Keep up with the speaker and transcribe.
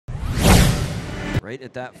right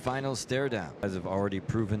at that final stare down. Guys have already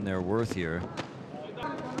proven their worth here.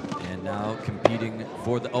 And now competing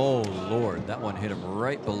for the, oh Lord, that one hit him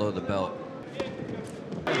right below the belt.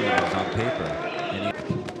 It was on paper. And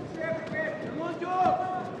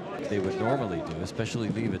they would normally do, especially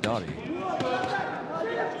Livadari.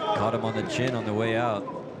 Caught him on the chin on the way out.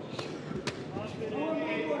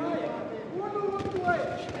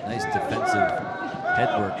 Nice defensive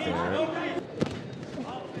head work there.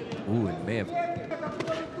 Ooh, it may have.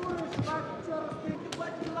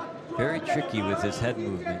 Very tricky with his head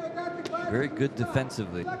movement. Very good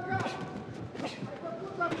defensively.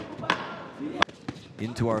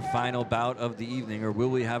 Into our final bout of the evening, or will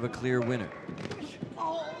we have a clear winner?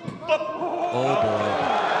 Oh boy.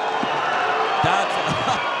 That's,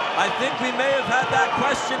 I think we may have had that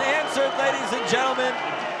question answered, ladies and gentlemen.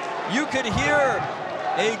 You could hear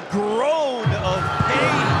a groan of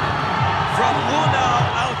pain from Unal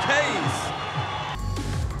Alkayis.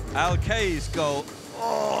 Alkayis go,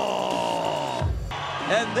 oh!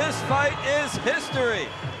 And this fight is history.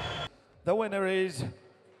 The winner is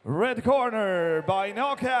red corner by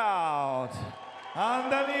knockout,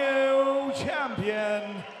 and the new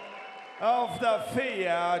champion of the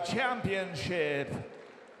FEA Championship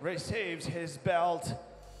receives his belt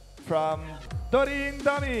from Dorin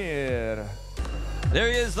Damir. There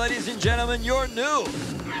he is, ladies and gentlemen, your new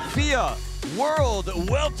FEA World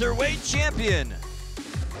Welterweight Champion.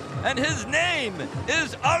 And his name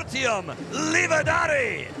is Artiom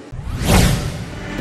Livadari.